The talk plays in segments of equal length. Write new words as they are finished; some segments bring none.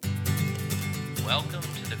Welcome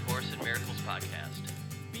to the Course in Miracles podcast.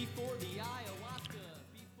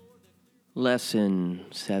 Lesson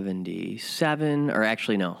 77, or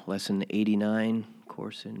actually no, Lesson 89,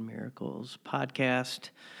 Course in Miracles podcast.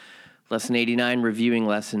 Lesson 89, reviewing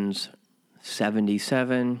lessons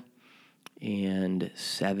 77 and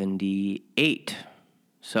 78.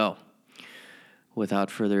 So,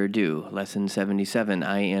 without further ado, Lesson 77,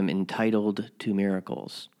 I am entitled to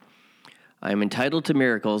miracles. I am entitled to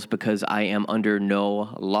miracles because I am under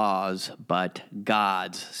no laws but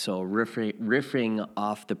God's. So riffing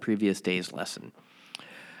off the previous day's lesson.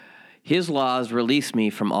 His laws release me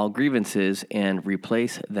from all grievances and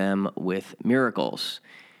replace them with miracles.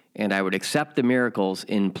 And I would accept the miracles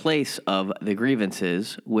in place of the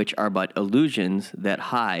grievances, which are but illusions that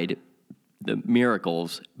hide the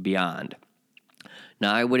miracles beyond.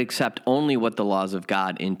 Now I would accept only what the laws of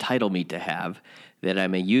God entitle me to have, that I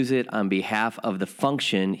may use it on behalf of the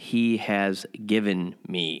function He has given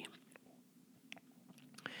me.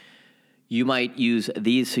 You might use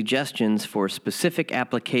these suggestions for specific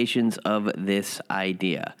applications of this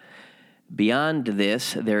idea. Beyond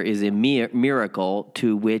this, there is a miracle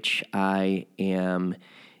to which I am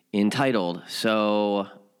entitled. So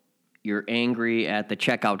you're angry at the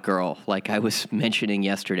checkout girl, like I was mentioning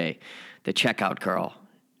yesterday. The checkout girl,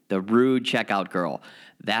 the rude checkout girl.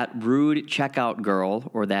 That rude checkout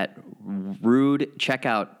girl or that rude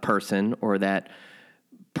checkout person or that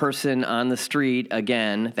person on the street,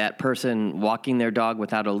 again, that person walking their dog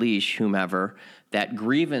without a leash, whomever, that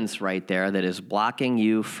grievance right there that is blocking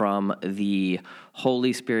you from the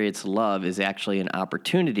Holy Spirit's love is actually an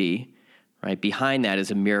opportunity. Right behind that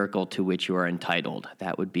is a miracle to which you are entitled.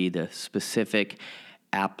 That would be the specific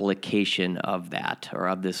application of that or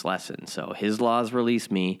of this lesson. So His laws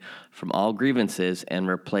release me from all grievances and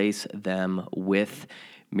replace them with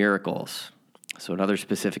miracles. So another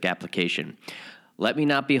specific application. Let me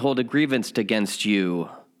not behold a grievance against you,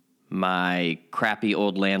 my crappy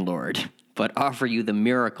old landlord, but offer you the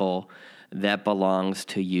miracle that belongs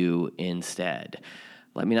to you instead.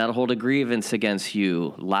 Let me not hold a grievance against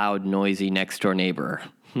you, loud, noisy next-door neighbor,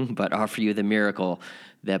 but offer you the miracle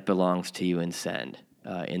that belongs to you instead.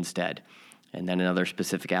 And then another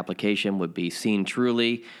specific application would be seen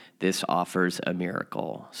truly, this offers a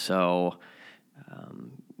miracle. So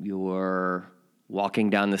you're walking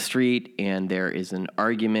down the street and there is an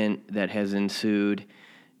argument that has ensued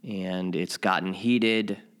and it's gotten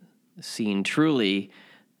heated. Seen truly,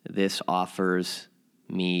 this offers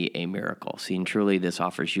me a miracle. Seen truly, this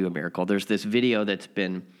offers you a miracle. There's this video that's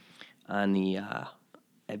been on the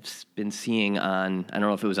I've been seeing on, I don't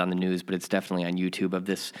know if it was on the news, but it's definitely on YouTube, of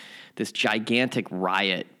this gigantic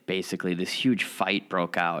riot, basically. This huge fight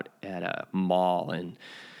broke out at a mall in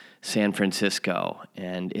San Francisco.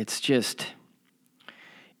 And it's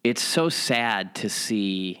so sad to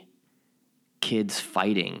see kids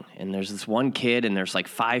fighting. And there's this one kid, and there's like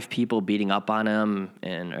 5 people beating up on him,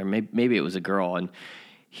 or maybe it was a girl, and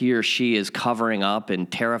he or she is covering up and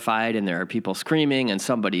terrified, and there are people screaming, and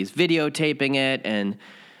somebody's videotaping it, and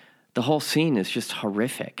the whole scene is just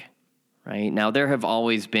horrific, right? Now, there have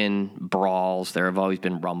always been brawls. There have always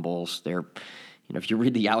been rumbles. If you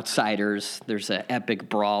read The Outsiders, there's an epic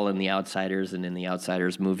brawl in The Outsiders, and in The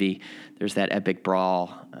Outsiders movie, there's that epic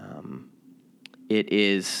brawl. It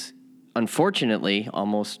is, unfortunately,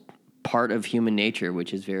 almost part of human nature,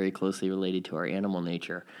 which is very closely related to our animal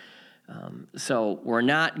nature. So we're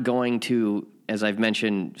not going to, as I've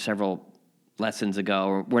mentioned several lessons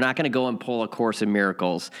ago, we're not going to go and pull A Course in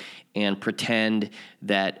Miracles and pretend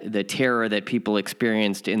that the terror that people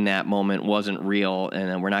experienced in that moment wasn't real,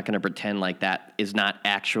 and we're not going to pretend like that is not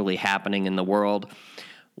actually happening in the world,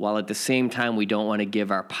 while at the same time we don't want to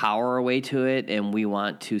give our power away to it, and we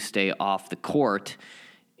want to stay off the court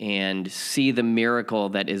and see the miracle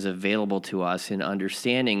that is available to us in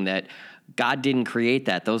understanding that God didn't create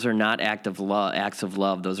that. Those are not acts of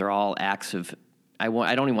love. Those are all acts of, I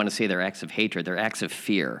don't even want to say they're acts of hatred. They're acts of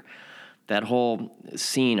fear. That whole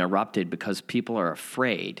scene erupted because people are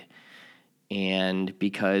afraid and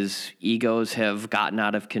because egos have gotten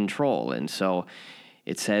out of control. And so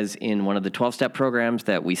it says in one of the 12-step programs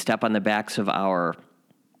that we step on the backs of our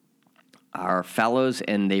fellows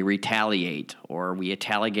and they retaliate, or we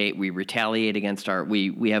retaliate against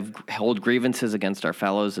we hold grievances against our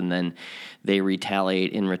fellows, and then they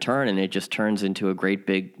retaliate in return, and it just turns into a great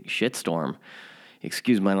big shitstorm.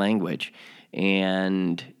 Excuse my language.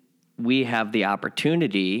 And we have the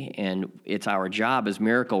opportunity, and it's our job as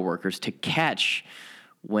miracle workers to catch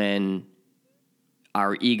when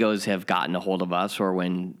our egos have gotten a hold of us, or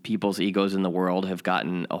when people's egos in the world have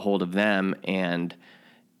gotten a hold of them, and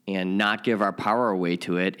and not give our power away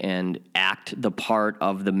to it and act the part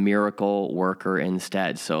of the miracle worker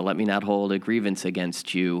instead. So let me not hold a grievance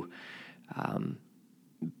against you,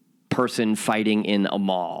 person fighting in a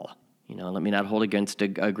mall. Let me not hold against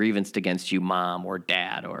a grievance against you, mom or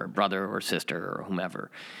dad or brother or sister or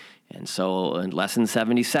whomever. And so in Lesson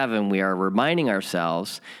 77, we are reminding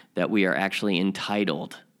ourselves that we are actually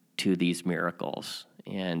entitled to these miracles.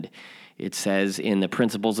 And it says in the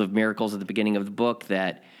Principles of Miracles at the beginning of the book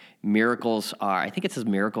that miracles are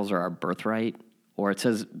our birthright, or it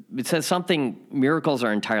says something, miracles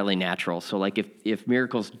are entirely natural. So like if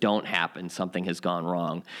miracles don't happen, something has gone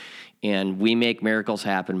wrong. And we make miracles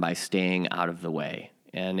happen by staying out of the way.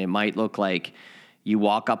 And it might look like you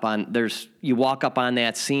walk up on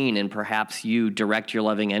that scene, and perhaps you direct your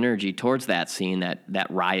loving energy towards that scene, that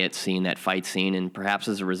riot scene, that fight scene, and perhaps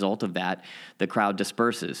as a result of that, the crowd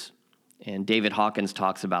disperses. And David Hawkins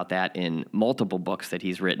talks about that in multiple books that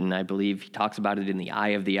he's written. I believe he talks about it in The Eye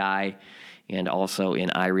of the Eye and also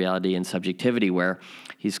in I, Reality, and Subjectivity, where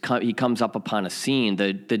he comes up upon a scene.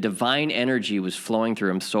 The divine energy was flowing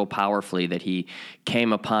through him so powerfully that he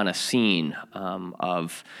came upon a scene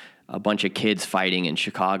of a bunch of kids fighting in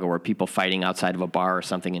Chicago, or people fighting outside of a bar or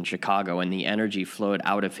something in Chicago, and the energy flowed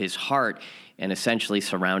out of his heart and essentially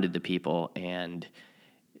surrounded the people, and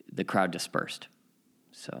the crowd dispersed.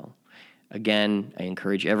 So again, I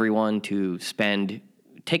encourage everyone to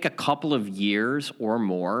take a couple of years or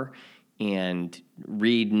more and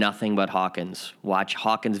read nothing but Hawkins. Watch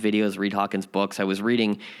Hawkins videos, read Hawkins books. I was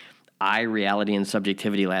reading I, Reality, and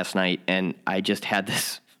Subjectivity last night, and I just had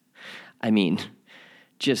this,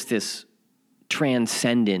 just this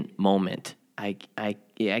transcendent moment. I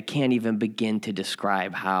can't even begin to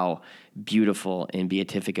describe how beautiful and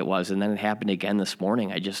beatific it was. And then it happened again this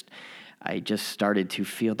morning. I just started to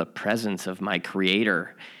feel the presence of my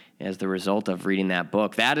Creator as the result of reading that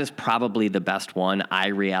book. That is probably the best one, I,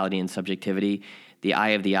 Reality, and Subjectivity. The Eye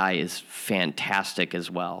of the Eye is fantastic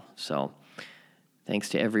as well. So thanks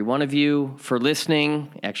to every one of you for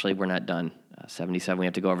listening. Actually, we're not done. 77, we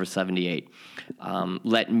have to go over 78.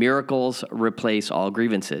 Let miracles replace all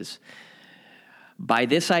grievances. By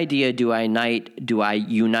this idea do I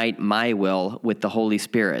unite my will with the Holy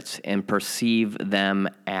Spirit's and perceive them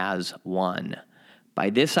as one.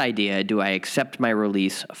 By this idea do I accept my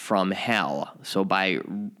release from hell. So by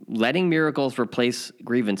letting miracles replace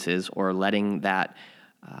grievances, or letting that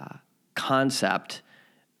concept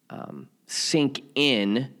sink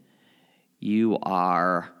in, you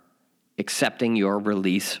are accepting your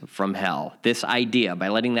release from hell. This idea, by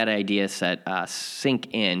letting that idea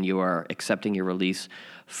sink in, you are accepting your release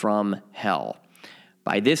from hell.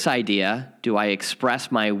 By this idea, do I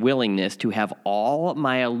express my willingness to have all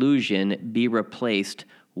my illusion be replaced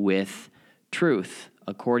with truth,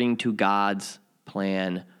 according to God's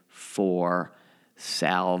plan for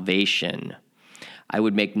salvation. I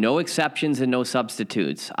would make no exceptions and no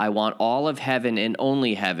substitutes. I want all of heaven and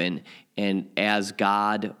only heaven, and as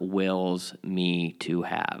God wills me to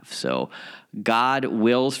have. So God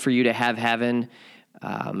wills for you to have heaven,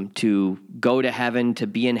 to go to heaven, to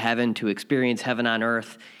be in heaven, to experience heaven on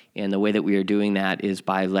earth. And the way that we are doing that is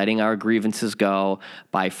by letting our grievances go,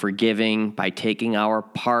 by forgiving, by taking our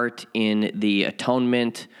part in the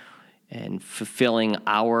atonement and fulfilling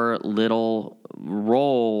our little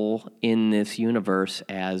role in this universe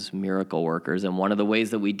as miracle workers. And one of the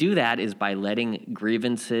ways that we do that is by letting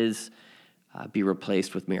grievances be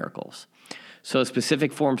replaced with miracles. So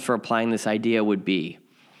specific forms for applying this idea would be,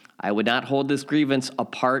 I would not hold this grievance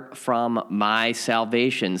apart from my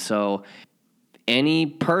salvation. So any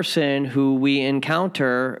person who we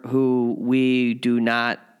encounter who we do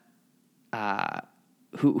not,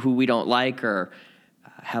 who we don't like or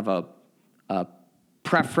have a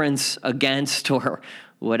preference against or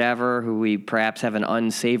whatever, who we perhaps have an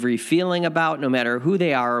unsavory feeling about, no matter who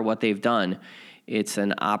they are or what they've done, it's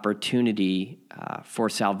an opportunity for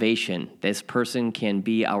salvation. This person can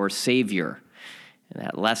be our Savior. And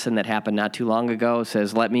that lesson that happened not too long ago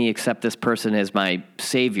says, let me accept this person as my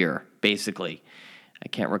Savior, basically. I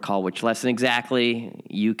can't recall which lesson exactly.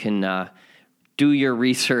 You can do your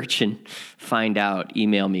research and find out.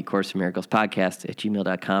 Email me,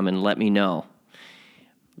 courseofmiraclespodcast@gmail.com, and let me know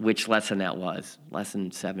which lesson that was. Lesson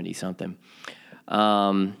 70-something.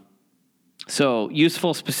 So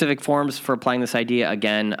useful specific forms for applying this idea.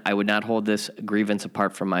 Again, I would not hold this grievance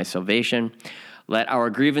apart from my salvation. Let our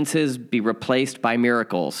grievances be replaced by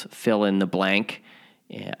miracles. Fill in the blank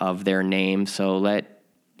of their name. So let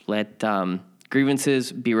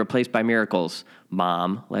grievances be replaced by miracles.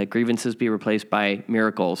 Mom, let grievances be replaced by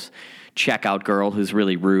miracles. Checkout girl who's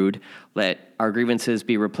really rude. Let our grievances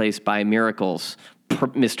be replaced by miracles.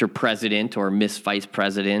 Mr. President or Miss Vice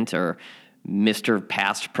President or Mr.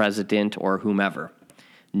 Past President or whomever.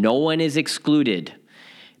 No one is excluded.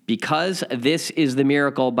 Because this is the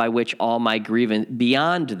miracle by which all my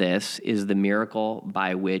beyond this is the miracle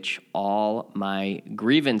by which all my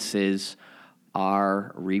grievances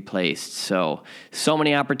are replaced. So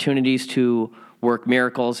many opportunities to work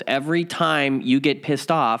miracles. Every time you get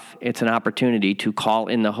pissed off, it's an opportunity to call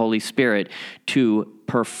in the Holy Spirit to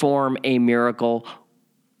perform a miracle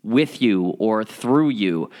with you or through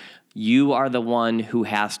you. You are the one who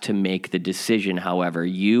has to make the decision, however.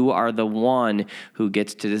 You are the one who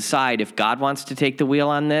gets to decide if God wants to take the wheel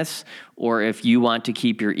on this or if you want to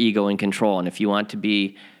keep your ego in control. And if you want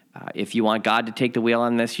God to take the wheel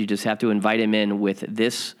on this, you just have to invite him in with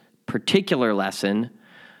this particular lesson.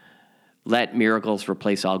 Let miracles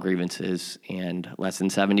replace all grievances. And lesson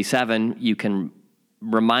 77, you can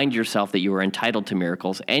remind yourself that you are entitled to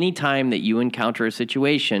miracles anytime that you encounter a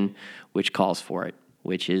situation which calls for it,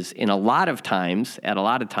 which is a lot of times, an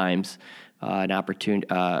opportunity,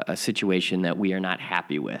 a situation that we are not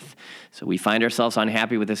happy with. So we find ourselves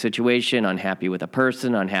unhappy with a situation, unhappy with a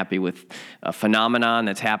person, unhappy with a phenomenon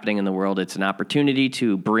that's happening in the world. It's an opportunity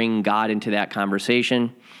to bring God into that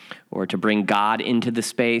conversation or to bring God into the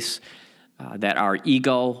space that our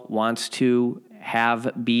ego wants to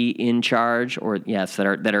be in charge, or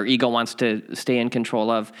that our ego wants to stay in control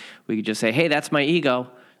of. We could just say, hey, that's my ego.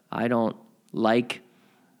 I don't like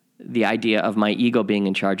the idea of my ego being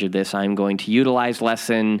in charge of this. I'm going to utilize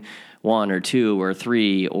lesson 1 or 2 or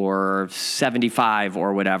 3 or 75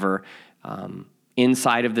 or whatever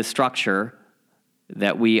inside of the structure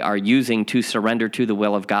that we are using to surrender to the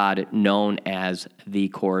will of God, known as the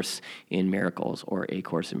Course in Miracles or A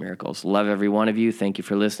Course in Miracles. Love every one of you. Thank you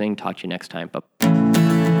for listening. Talk to you next time. Bye.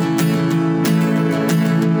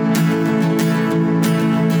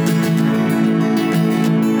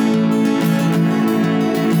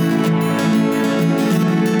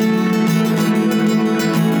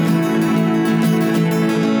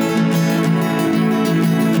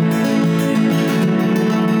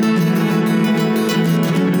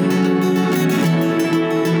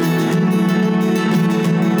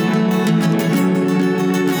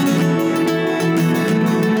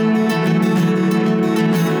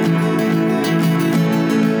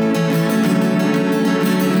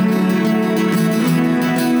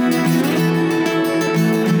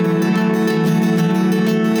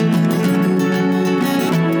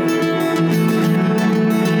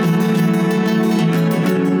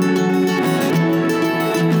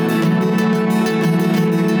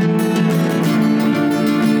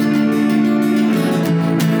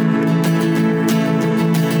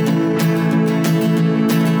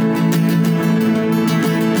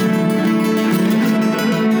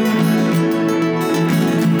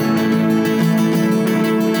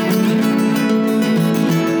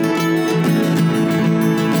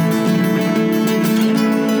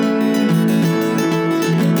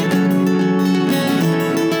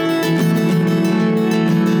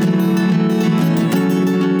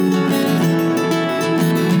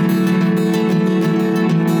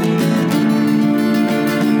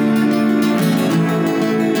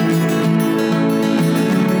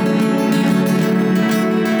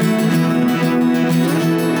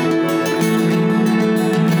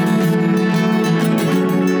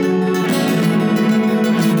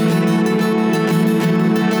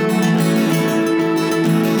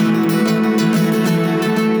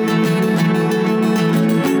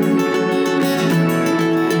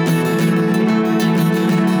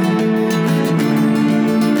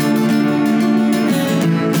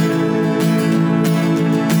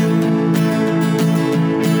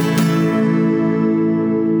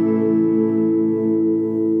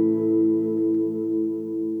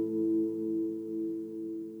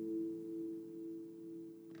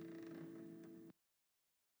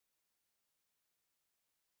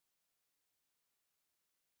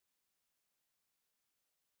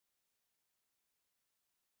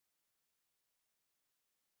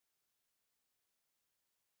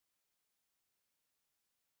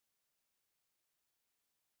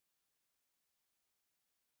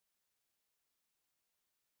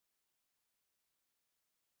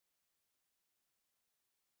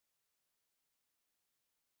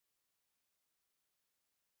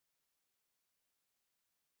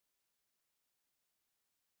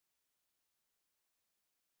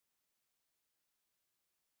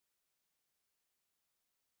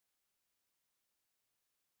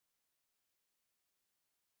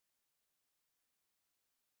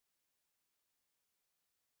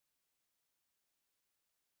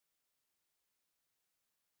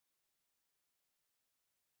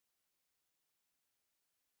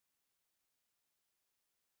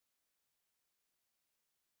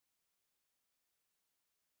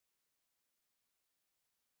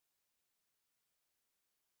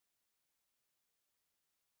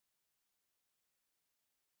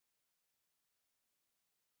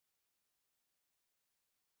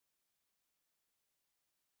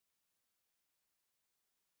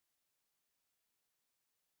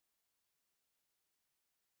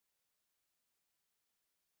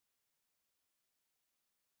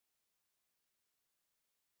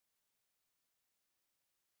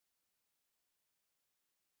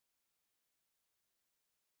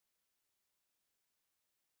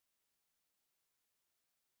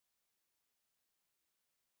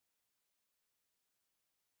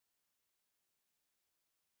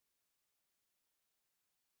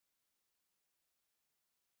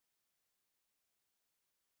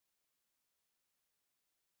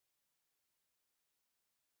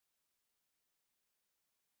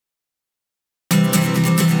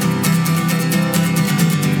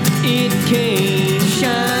 cane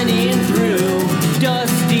shining through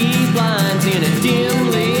dusty blinds in a dim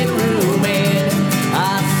lit room, and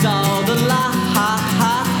I saw the light.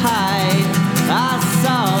 I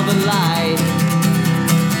saw the light.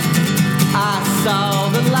 I saw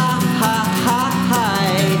the light.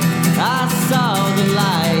 I saw the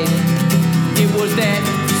light. It was that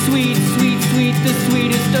sweet, sweet, sweet, the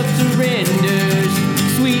sweetest of surrenders.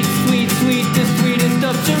 Sweet, sweet, sweet, the sweetest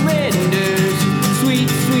of surrenders. Sweet,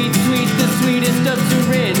 sweet, sweet, the sweetest of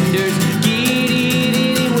surrenders. Get it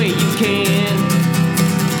any way you can.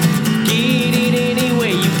 Get it any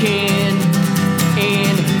way you can.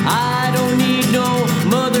 And I don't need no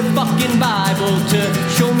motherfucking Bible to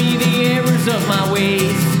show me the errors of my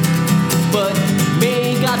ways. But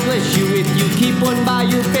may God bless you if you keep one by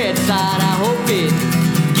your bedside. I hope it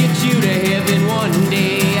gets you to heaven one day.